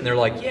relate and they're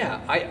like, yeah,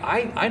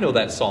 I know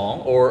that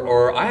song,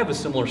 or I have a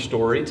similar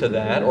story to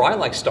that, or I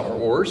like Star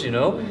Wars, you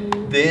know,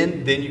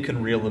 then you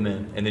can reel them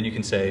in, and then you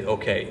can say,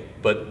 okay,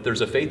 but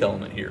there's a faith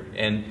element here.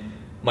 And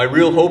my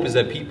real hope is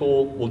that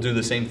people will do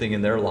the same thing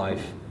in their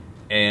life,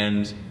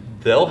 and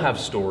they'll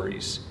have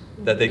stories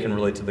that they can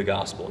relate to the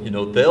gospel. You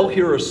know, they'll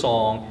hear a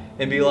song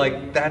and be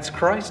like, that's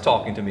Christ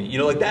talking to me. You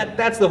know, like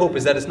that's the hope,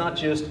 is that it's not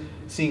just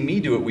seeing me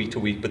do it week to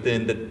week, but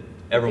then that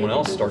everyone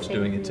else starts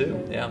doing it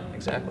too. Yeah,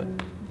 exactly.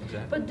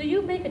 But do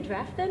you make a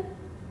draft then?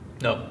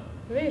 No.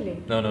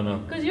 Really? No.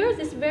 Because yours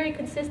is very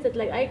consistent.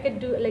 Like I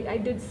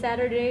did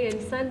Saturday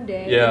and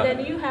Sunday. Yeah. And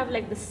then you have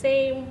like the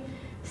same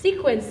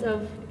sequence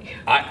of...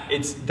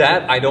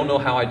 I don't know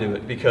how I do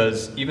it,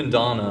 because even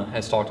Donna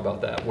has talked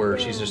about that, where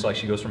she's just like,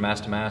 she goes from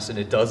mass to mass and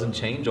it doesn't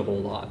change a whole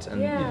lot.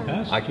 And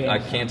I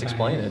can't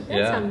explain it.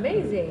 That's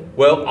amazing.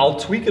 Well, I'll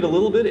tweak it a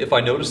little bit if I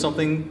notice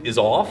something is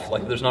off,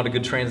 like there's not a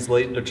good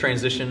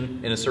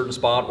transition in a certain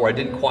spot, or I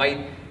didn't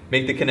quite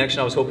make the connection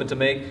I was hoping to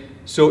make.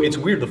 So it's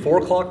weird, the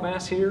 4 o'clock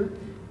mass here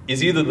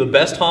is either the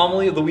best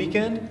homily of the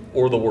weekend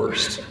or the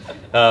worst.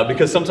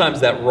 Because sometimes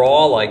that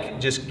raw,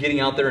 like just getting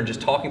out there and just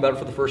talking about it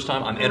for the first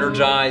time, I'm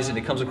energized and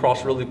it comes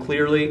across really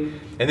clearly.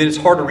 And then it's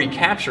hard to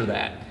recapture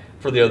that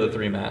for the other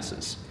 3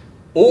 masses.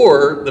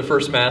 Or the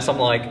first mass, I'm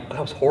like, that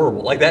was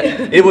horrible. Like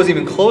that, it wasn't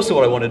even close to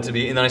what I wanted it to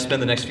be. And then I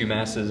spend the next few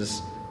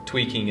masses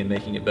tweaking and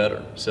making it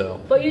better.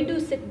 So. But you do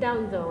sit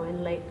down though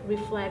and like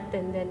reflect,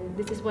 and then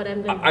this is what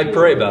I'm going to do. I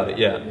pray about it,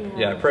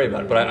 yeah, I pray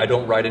about it, but I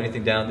don't write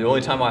anything down. The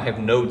only time I have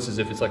notes is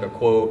if it's like a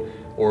quote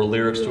or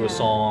lyrics to a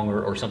song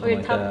or something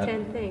like that. Or top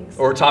 10 things.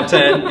 Or top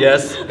 10,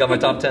 yes, got my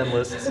top 10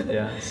 lists,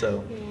 yeah,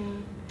 so.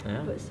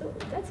 Yeah. But so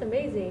that's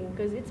amazing,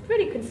 because it's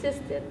pretty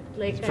consistent.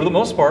 Like for the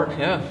most part,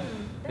 yeah.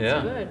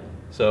 That's good.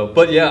 So,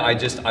 but yeah, I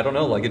don't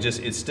know, like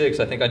it sticks.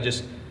 I think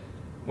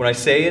when I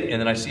say it and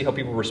then I see how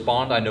people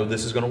respond, I know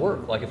this is going to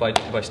work. Like if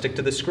I stick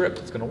to this script,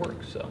 it's going to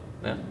work. So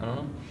yeah, I don't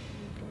know.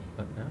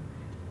 But, yeah.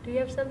 Do you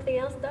have something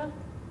else, Doc?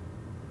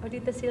 Or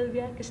Tita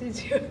Sylvia? Because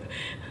it's you.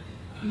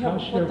 You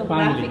have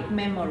photographic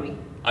memory.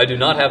 I do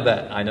not have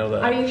that. I know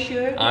that. Are you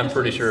sure? I'm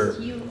pretty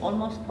sure. You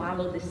almost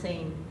follow the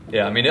same.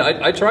 Yeah, I mean,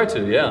 I try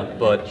to, yeah,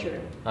 but Sure.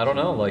 I don't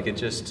know. Like it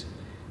just,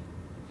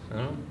 I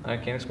don't know. I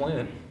can't explain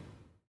it.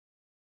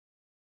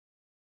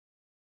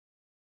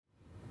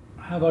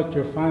 How about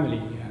your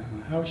family?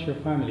 How's your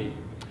family?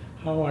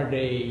 How are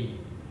they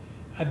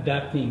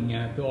adapting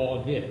to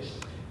all this?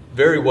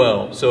 Very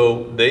well.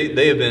 So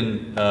they have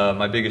been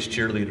my biggest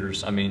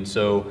cheerleaders. I mean,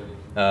 so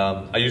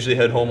I usually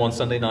head home on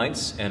Sunday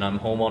nights, and I'm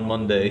home on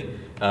Monday.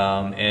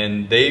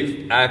 And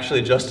they've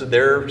actually adjusted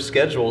their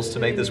schedules to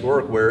make this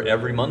work, where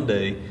every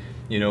Monday,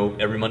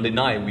 every Monday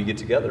night we get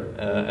together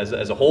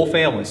as a whole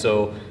family.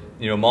 So,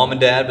 mom and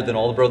dad, but then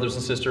all the brothers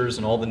and sisters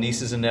and all the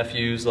nieces and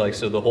nephews,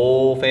 so the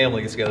whole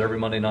family gets together every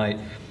Monday night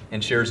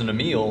and shares in a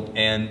meal.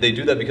 And they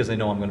do that because they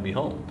know I'm going to be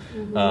home.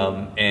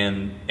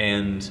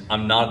 And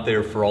I'm not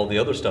there for all the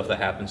other stuff that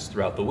happens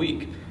throughout the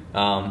week.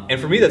 And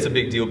for me, that's a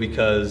big deal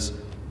because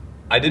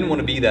I didn't want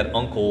to be that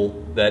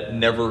uncle that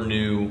never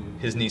knew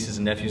his nieces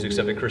and nephews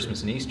except at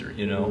Christmas and Easter,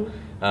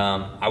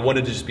 I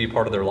wanted to just be a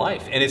part of their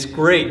life. And it's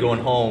great going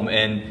home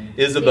and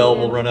Isabel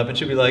will run up and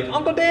she'll be like,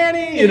 Uncle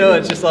Danny,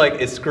 it's just like,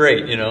 it's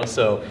great,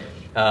 So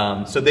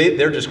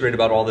they're just great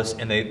about all this,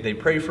 and they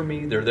pray for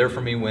me. They're there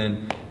for me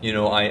when,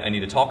 I need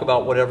to talk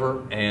about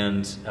whatever,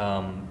 and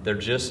they're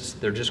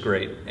just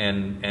great.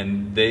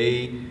 And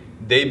they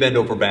bend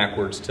over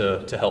backwards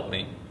to help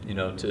me,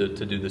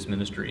 to do this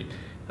ministry.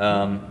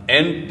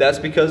 And that's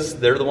because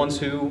they're the ones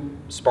who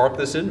sparked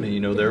this in me.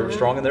 They're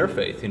strong in their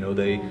faith.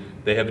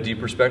 They have a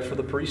deep respect for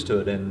the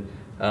priesthood. And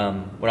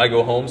when I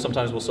go home,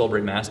 sometimes we'll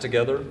celebrate Mass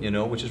together,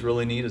 which is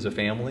really neat as a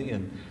family.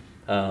 And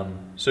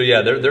so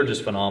yeah, they're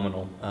just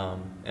phenomenal.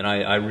 And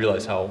I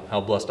realize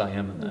how blessed I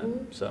am in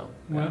that. So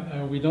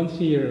well, we don't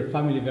see your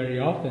family very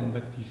often,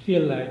 but you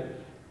feel like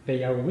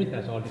they are with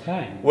us all the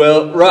time.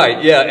 Well,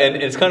 right, yeah, and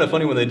it's kind of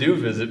funny when they do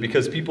visit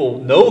because people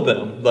know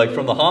them, like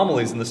from the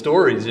homilies and the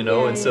stories,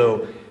 and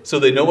so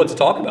they know what to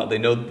talk about. They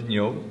know,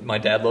 my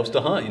dad loves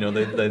to hunt.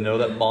 They know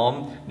that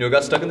mom,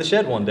 got stuck in the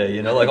shed one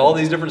day. Like all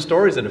these different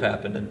stories that have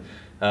happened.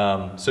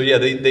 And so yeah,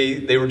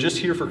 they were just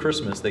here for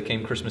Christmas. They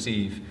came Christmas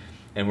Eve,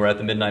 and we're at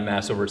the midnight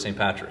Mass over at St.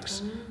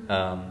 Patrick's.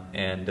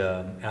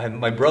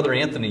 My brother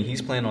Anthony,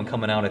 he's planning on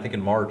coming out, I think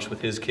in March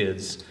with his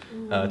kids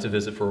to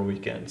visit for a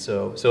weekend.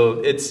 So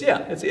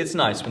it's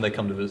nice when they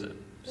come to visit.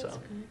 So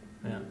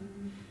yeah.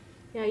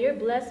 Yeah, you're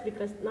blessed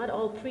because not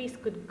all priests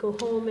could go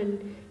home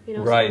and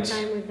right.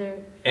 spend time with their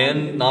family.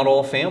 And not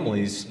all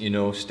families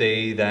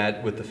stay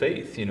that with the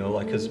faith.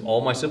 Because all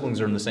my siblings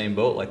are in the same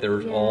boat. Like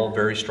they're all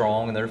very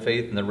strong in their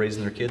faith, and they're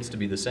raising their kids to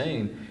be the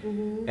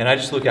same. And I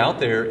just look out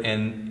there,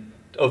 and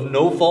of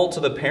no fault to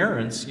the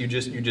parents, you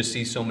just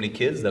see so many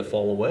kids that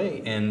fall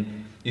away,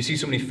 and you see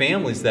so many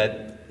families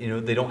that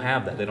they don't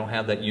have that. They don't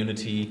have that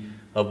unity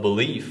of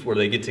belief where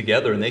they get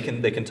together and they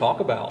can talk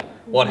about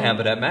what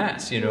happened at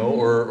Mass,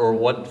 or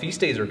what feast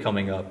days are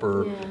coming up,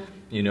 or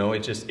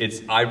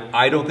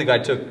I don't think I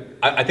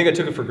think I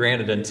took it for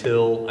granted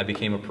until I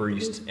became a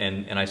priest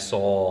and I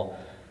saw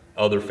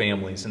other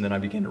families, and then I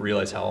began to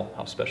realize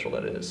how special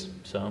that is.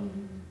 So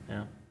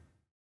yeah.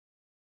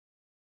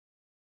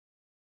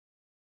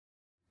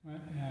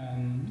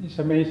 It's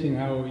amazing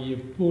how you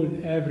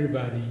pulled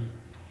everybody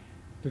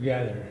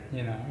together,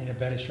 in a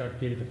very short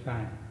period of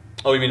time.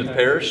 Oh, you mean at the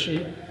parish?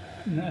 You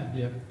have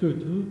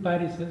two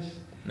parishes,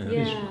 Yeah.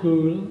 the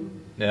school,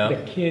 Yeah.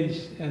 the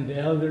kids and the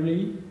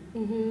elderly,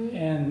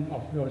 and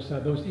of course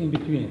those in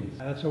between.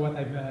 That's what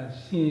I've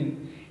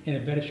seen in a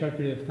very short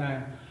period of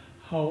time,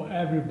 how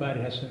everybody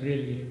has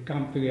really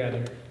come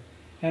together.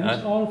 And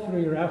it's all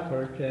through your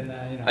effort, and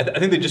I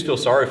think they just feel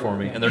sorry for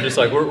me, and they're just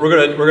like,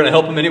 we're gonna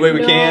help them any way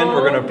we can.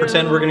 We're gonna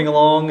pretend we're getting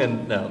along,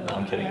 and no,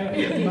 I'm kidding.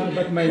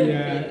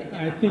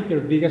 I think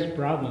your biggest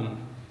problem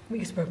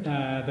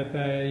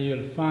that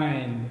you'll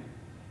find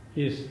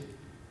is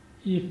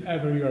if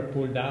ever you are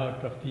pulled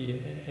out of the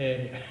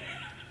area,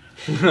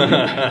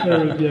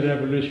 there will be a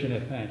revolution, I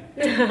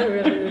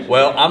think.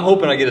 Well, I'm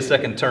hoping I get a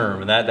second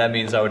term, and that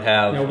means I would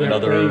have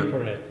another. Praying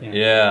for it.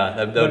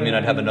 That would mean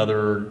I'd have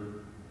another.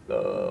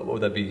 What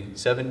would that be?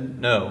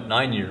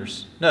 9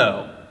 years.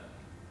 No.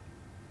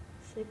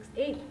 6,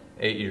 8.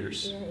 8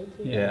 years. Yeah,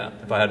 8 years. Yeah,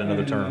 if I had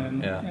another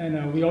term.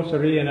 And we also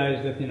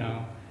realize that,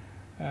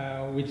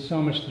 with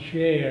so much to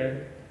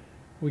share,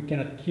 we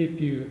cannot keep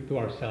you to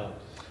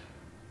ourselves.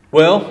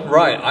 Well,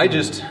 right.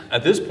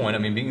 At this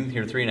point, being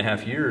here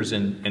 3.5 years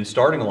and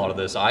starting a lot of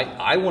this,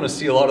 I want to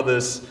see a lot of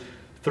this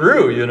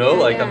through,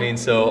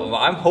 so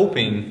I'm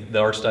hoping the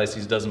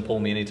Archdiocese doesn't pull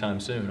me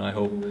anytime soon. I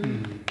hope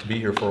to be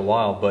here for a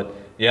while, but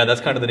yeah,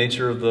 that's kind of the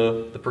nature of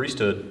the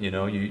priesthood.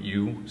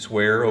 You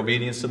swear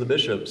obedience to the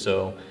bishop,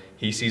 so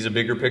he sees a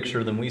bigger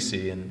picture than we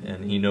see,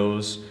 and he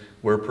knows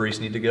where priests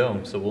need to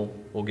go. So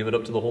we'll give it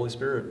up to the Holy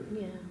Spirit.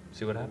 Yeah.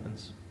 See what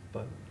happens.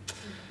 But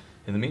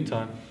in the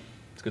meantime,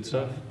 It's good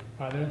stuff.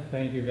 Father,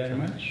 thank you very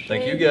much.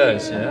 Thank you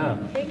guys. Yeah.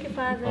 Thank you,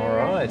 Father. All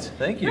right.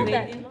 Thank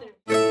you.